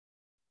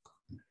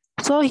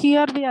So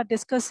here we are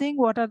discussing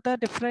what are the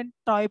different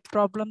type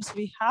problems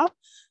we have.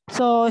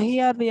 So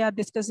here we are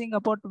discussing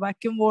about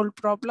vacuum world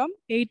problem,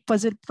 8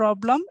 puzzle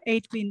problem,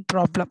 8 queen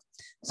problem.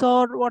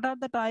 So what are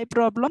the type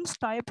problems?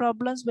 Type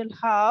problems will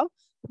have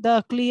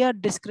the clear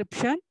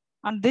description,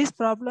 and these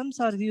problems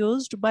are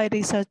used by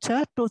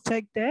researcher to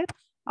check their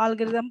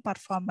algorithm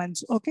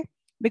performance. Okay,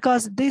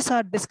 because these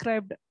are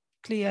described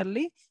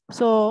clearly.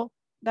 So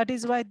that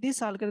is why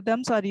these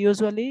algorithms are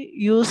usually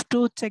used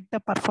to check the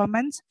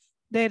performance,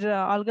 their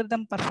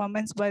algorithm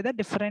performance by the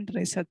different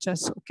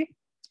researchers. Okay,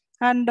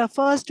 and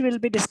first we'll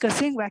be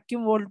discussing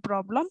vacuum world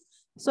problem.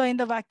 So in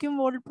the vacuum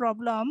world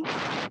problem,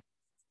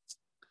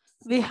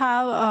 we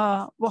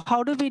have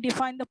how do we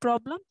define the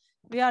problem?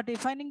 We are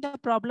defining the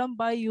problem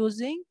by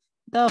using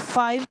the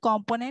 5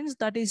 components,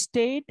 that is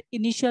state,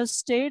 initial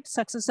state,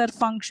 successor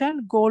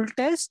function, goal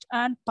test,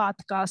 and path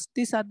cast.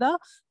 These are the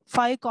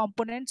 5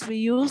 components we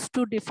use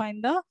to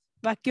define the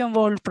vacuum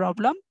world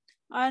problem.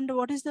 And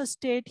what is the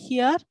state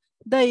here?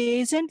 The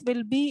agent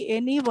will be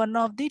any one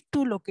of the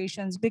 2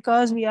 locations,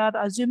 because we are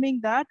assuming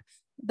that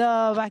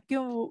the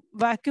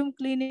vacuum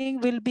cleaning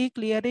will be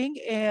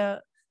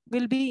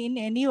in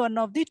any one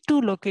of the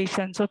 2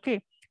 locations.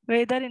 Okay,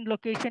 whether in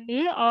location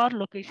A or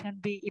location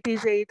B, it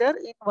is either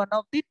in one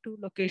of the 2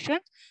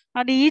 locations,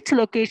 and each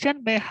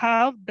location may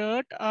have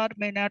dirt or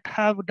may not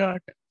have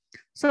dirt.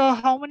 So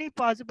how many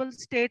possible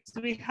states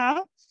we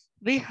have?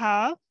 We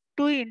have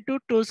 2 into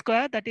 2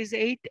 square, that is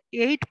 8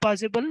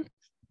 possible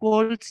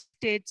world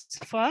states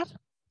for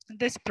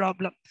this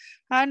problem.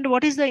 And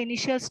what is the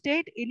initial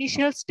state?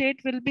 Initial state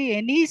will be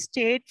any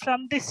state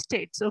from this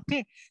states.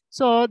 Okay,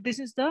 so this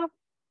is the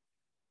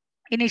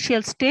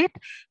initial state.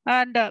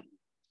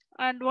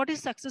 And what is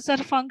successor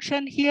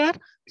function here?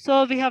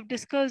 So we have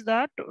discussed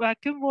that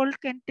vacuum world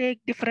can take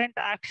different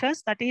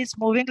actions, that is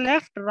moving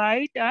left,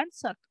 right, and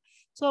suck.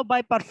 So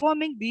by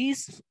performing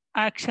these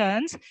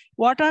actions,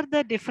 what are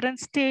the different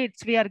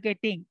states we are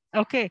getting?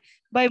 Okay,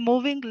 by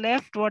moving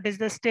left, what is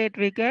the state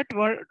we get?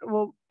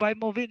 By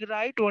moving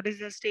right, what is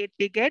the state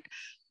we get?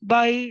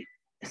 By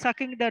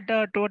sucking the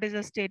dirt, what is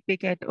the state we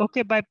get?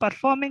 Okay, by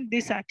performing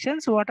these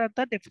actions, what are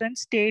the different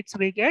states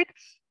we get?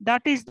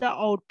 That is the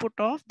output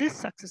of this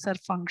successor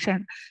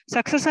function.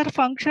 Successor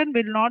function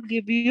will not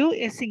give you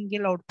a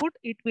single output.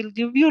 It will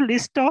give you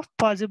list of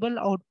possible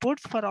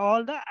outputs for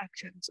all the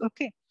actions.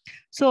 Okay,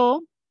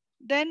 so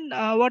then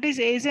what is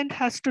agent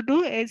has to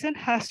do? Agent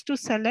has to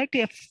select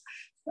a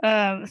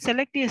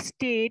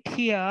state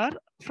here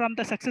from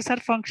the successor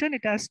function.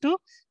 It has to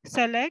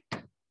select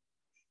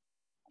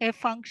a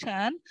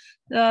function,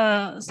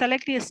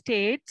 select a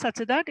state such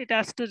that it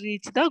has to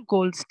reach the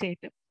goal state.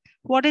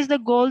 What is the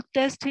goal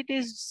test? It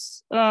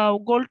is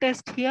goal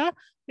test here.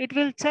 It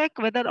will check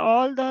whether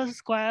all the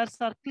squares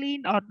are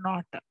clean or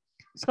not.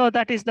 So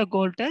that is the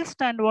goal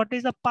test. And what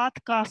is the path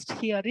cast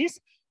here is,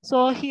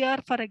 so here,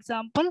 for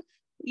example,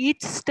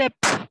 each step,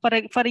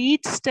 for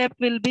each step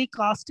will be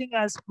casting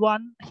as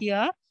 1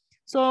 here.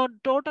 So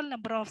total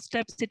number of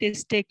steps it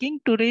is taking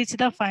to reach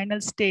the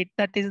final state,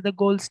 that is the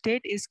goal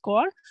state, is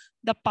called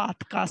the path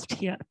cast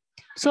here.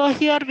 So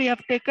here we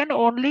have taken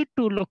only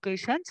 2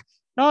 locations.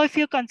 Now if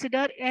you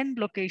consider n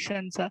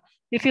locations,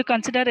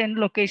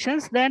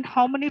 then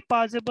how many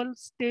possible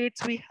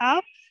states we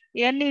have?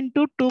 N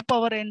into 2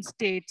 power n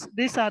states.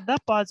 These are the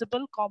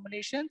possible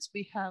combinations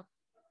we have.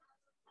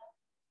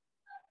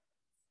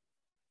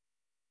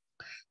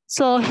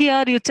 So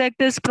here you check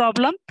this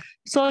problem.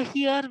 So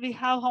here we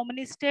have how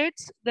many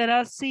states? There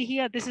are, see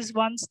here, this is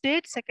 1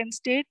 state, 2nd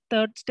state,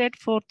 3rd state,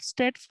 4th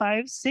state,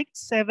 5, 6,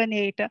 7,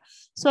 8.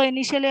 So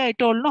initially I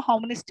told you how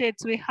many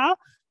states we have.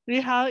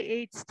 We have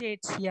 8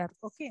 states here.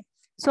 Okay.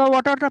 So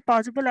what are the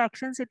possible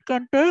actions it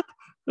can take?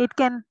 It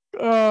can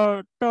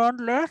turn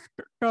left,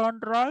 turn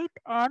right,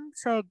 and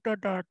suck the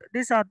dirt.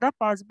 These are the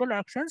possible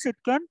actions it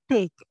can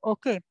take.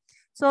 Okay.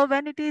 So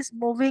when it is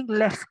moving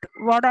left,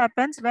 what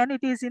happens when it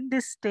is in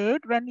this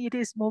state? When it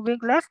is moving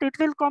left, it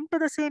will come to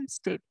the same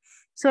state.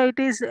 So it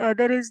is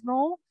there is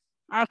no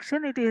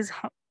action it is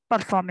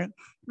performing.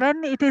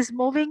 When it is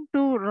moving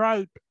to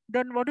right,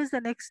 then what is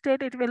the next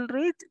state it will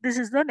reach? This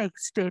is the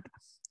next state.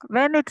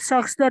 When it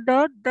sucks the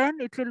dirt, then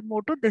it will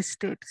move to this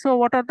state. So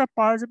what are the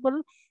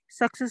possible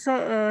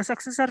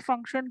successor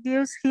function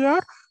gives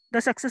here?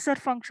 The successor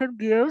function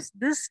gives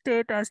this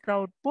state as the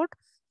output,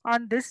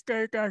 and this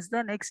state as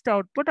the next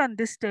output, and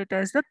this state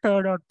as the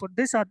third output.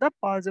 These are the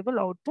possible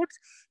outputs.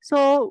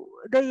 So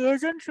the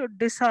agent should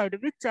decide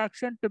which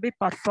action to be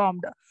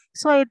performed.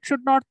 So it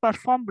should not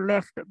perform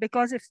left,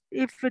 because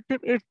if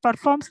it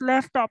performs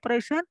left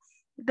operation,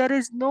 there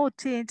is no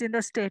change in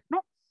the state.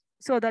 No,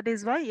 so that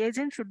is why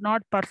agent should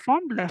not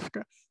perform left.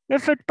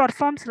 If it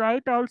performs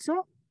right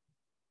also,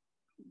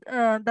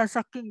 the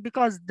sucking,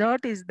 because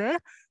dirt is there,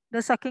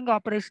 the sucking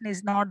operation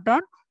is not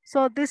done.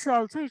 So this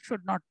also it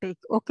should not take.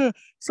 Okay,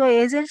 so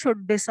agent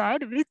should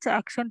decide which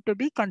action to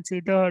be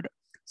considered.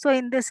 So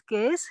in this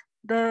case,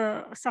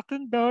 the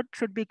sucking dirt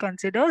should be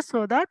considered,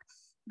 so that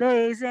the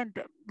agent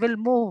will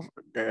move,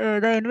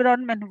 the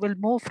environment will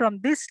move from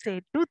this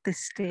state to this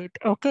state.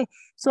 Okay,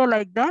 so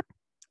like that.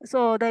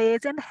 So the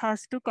agent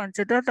has to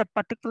consider the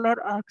particular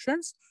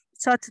actions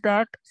such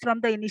that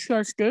from the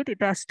initial state,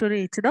 it has to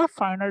reach the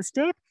final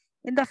state.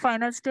 In the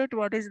final state,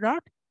 what is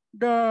that?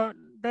 There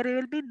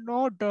will be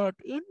no dirt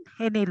in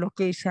any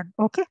location.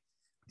 Okay.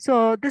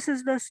 So this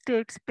is the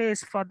state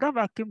space for the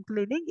vacuum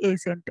cleaning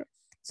agent.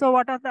 So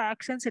what are the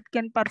actions it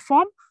can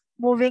perform?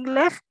 Moving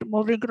left,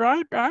 moving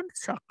right, and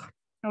suck.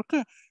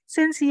 Okay.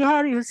 Since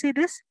here you see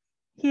this,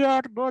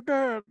 here both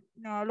the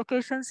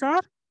locations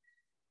are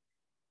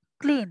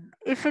clean.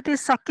 If it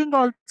is sucking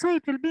also,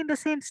 it will be in the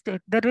same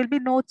state. There will be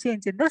no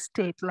change in the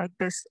state like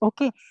this.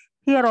 Okay.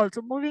 Here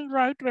also moving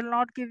right will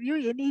not give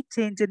you any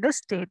change in the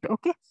state.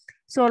 Okay.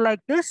 So like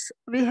this,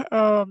 we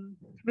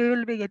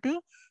will be getting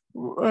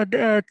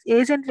the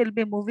agent will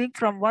be moving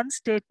from one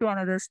state to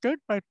another state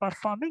by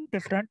performing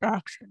different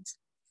actions.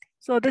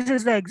 So this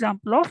is the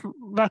example of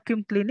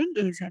vacuum cleaning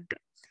agent.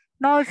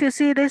 Now, if you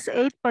see this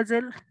eight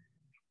puzzle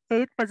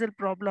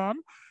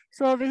problem.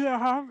 So we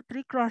have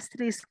 3 cross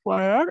 3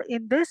 square.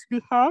 In this,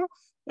 we have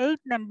 8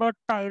 numbered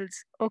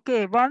tiles.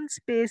 Okay, one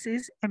space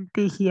is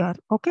empty here.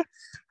 Okay,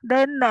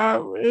 then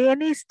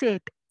any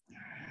state,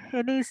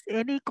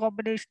 any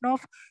combination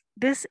of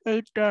this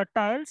 8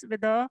 tiles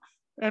with the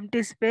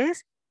empty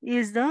space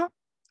is the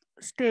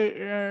state,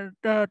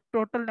 the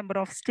total number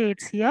of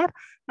states here.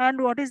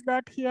 And what is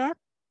that here?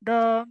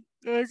 The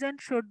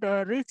agent should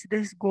reach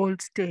this goal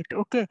state.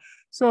 Okay,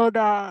 so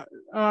the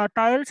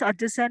tiles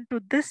adjacent to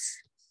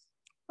this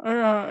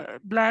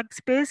blank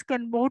space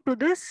can move to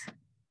this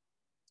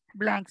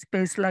blank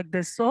space like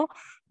this. So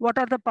what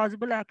are the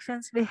possible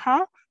actions we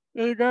have?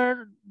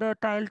 Either the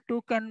tile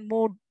 2 can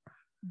move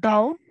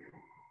down,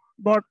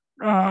 but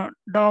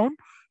down,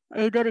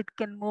 either it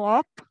can move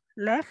up,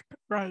 left,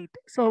 right.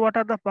 So what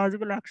are the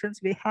possible actions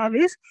we have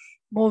is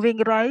moving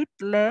right,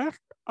 left,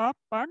 up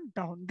and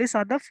down. These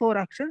are the 4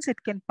 actions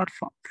it can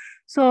perform.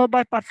 So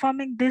by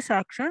performing these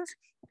actions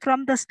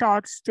from the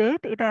start state,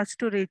 it has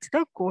to reach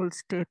the goal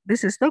state.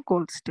 This is the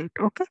goal state.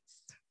 Okay.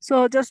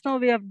 So just now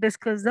we have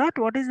discussed that.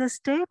 What is the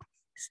state?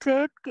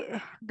 State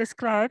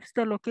describes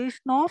the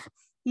location of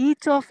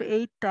each of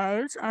 8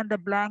 tiles and the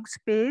blank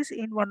space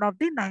in one of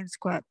the 9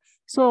 square.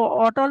 So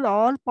what are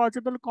all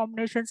possible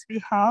combinations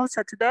we have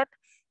such that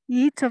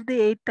each of the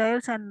 8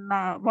 tiles and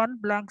one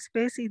blank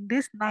space in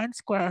these 9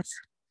 squares.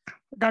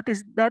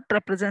 That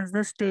represents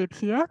the state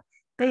here.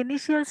 The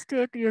initial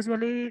state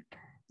usually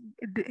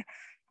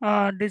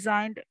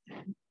designed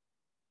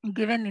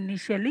given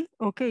initially.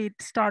 Okay, it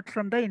starts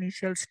from the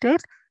initial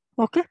state.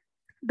 Okay,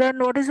 then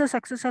what is the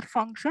successor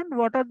function?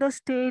 What are the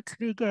states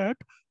we get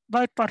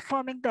by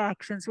performing the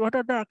actions? What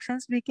are the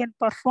actions we can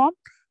perform?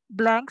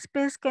 Blank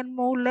space can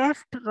move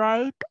left,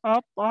 right,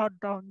 up or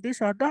down.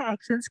 These are the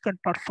actions can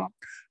perform.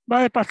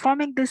 By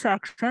performing these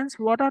actions,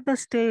 what are the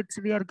states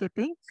we are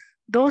getting?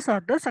 Those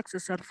are the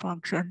successor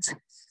functions.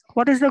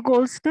 What is the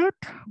goal state?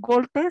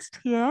 Goal test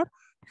here.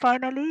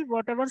 Finally,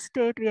 whatever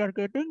state we are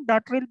getting,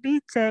 that will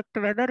be checked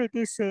whether it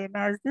is same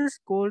as this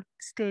goal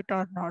state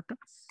or not.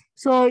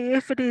 So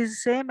if it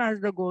is same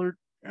as the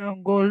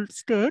goal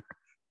state,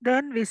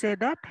 then we say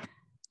that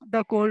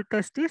the goal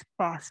test is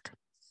passed.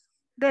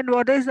 Then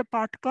what is the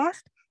path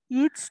cost?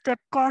 Each step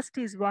cost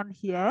is 1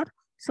 here.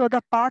 So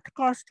the path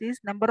cost is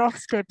number of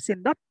steps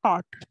in the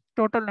path,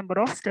 total number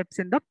of steps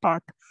in the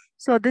path.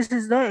 So this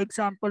is the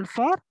example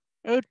for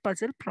 8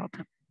 puzzle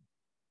problem.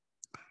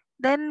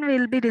 Then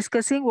we'll be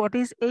discussing what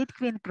is 8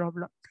 queen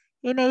problem.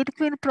 In 8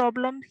 queen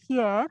problem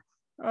here,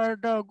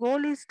 the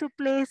goal is to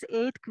place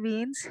 8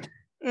 queens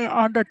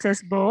on the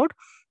chessboard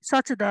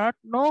such that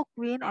no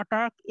queen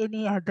attack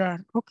any other.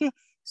 Okay,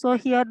 so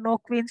here no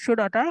queen should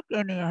attack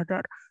any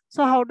other.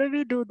 So how do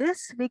we do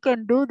this? We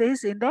can do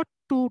this in the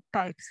 2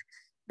 types.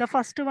 The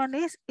first one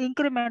is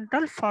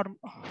incremental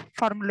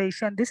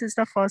formulation. This is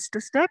the first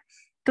step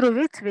through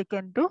which we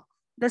can do.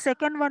 The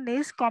second one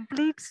is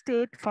complete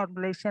state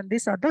formulation.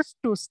 These are the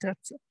 2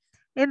 steps.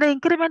 In the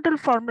incremental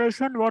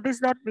formulation, what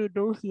is that we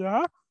do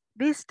here?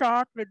 We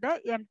start with the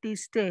empty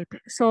state.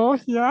 So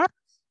here,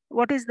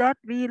 what is that?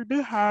 We will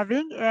be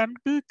having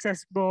empty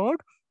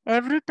chessboard.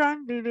 Every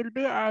time we will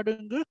be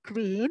adding a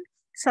queen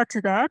such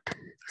that,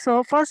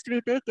 so first we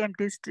take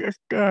empty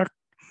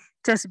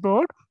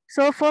chessboard.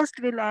 So first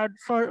we'll add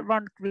for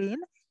 1 queen.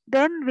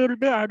 Then we'll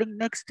be adding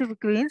next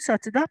queen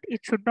such that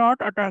it should not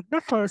attack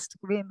the first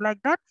queen. Like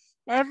that,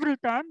 every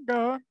time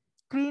the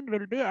queen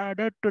will be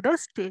added to the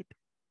state.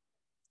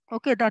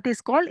 Okay, that is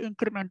called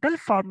incremental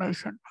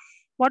formation.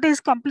 What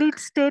is complete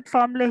state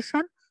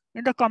formulation?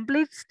 In the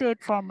complete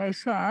state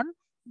formation,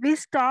 we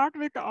start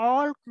with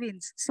all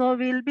queens. So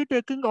we will be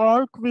taking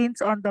all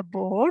queens on the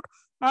board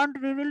and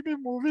we will be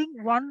moving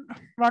one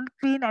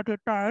queen at a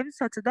time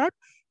such that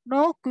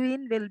no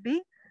queen will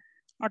be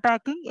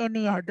attacking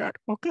any other.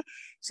 Okay,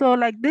 so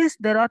like this,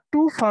 there are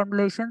 2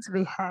 formulations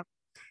we have.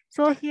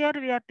 So here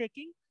we are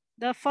taking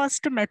the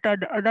first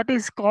method that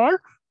is called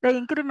the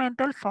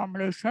incremental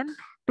formulation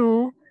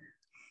to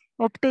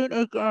obtain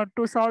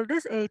to solve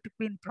this 8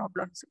 queen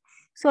problems.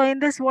 So in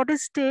this, what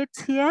is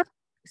states here?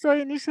 So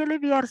initially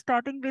we are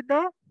starting with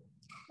the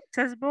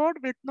chessboard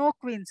with no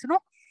queens, no?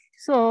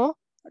 So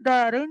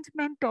the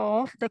arrangement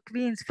of the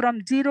queens from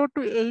 0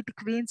 to 8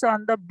 queens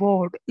on the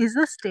board is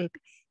the state.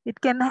 It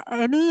can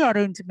any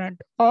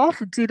arrangement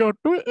of 0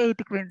 to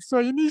 8 queens. So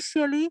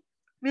initially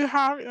we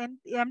have an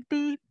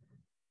empty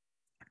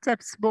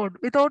chessboard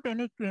without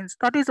any queens.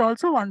 That is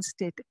also one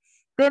state.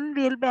 Then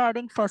we will be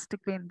adding first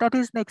queen. That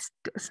is next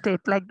state.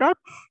 Like that,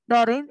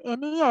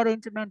 any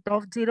arrangement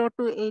of 0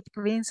 to 8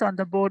 queens on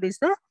the board is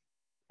the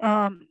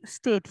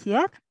state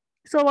here.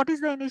 So what is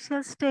the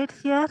initial state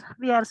here?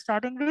 We are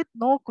starting with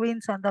no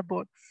queens on the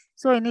board.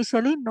 So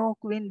initially no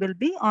queen will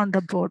be on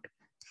the board.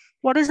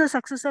 What is the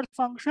successor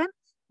function?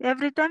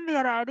 Every time we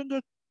are adding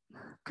a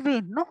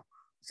queen, no?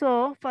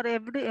 So for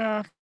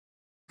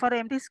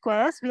empty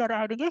squares, we are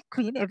adding a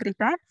queen every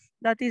time.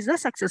 That is the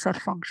successor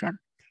function.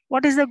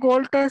 What is the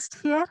goal test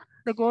here?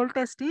 The goal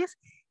test is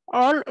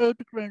all 8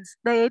 queens.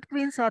 The 8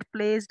 queens are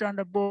placed on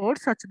the board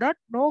such that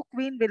no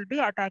queen will be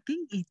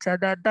attacking each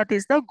other. That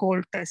is the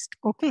goal test.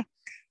 Okay.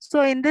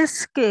 So in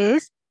this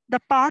case, the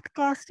path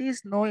cast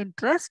is no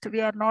interest.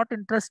 We are not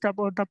interested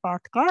about the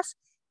path cast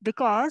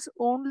because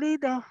only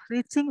the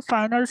reaching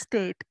final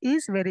state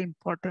is very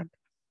important.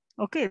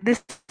 Okay.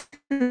 This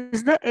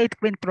is the 8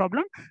 queen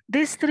problem.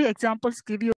 These 3 examples give you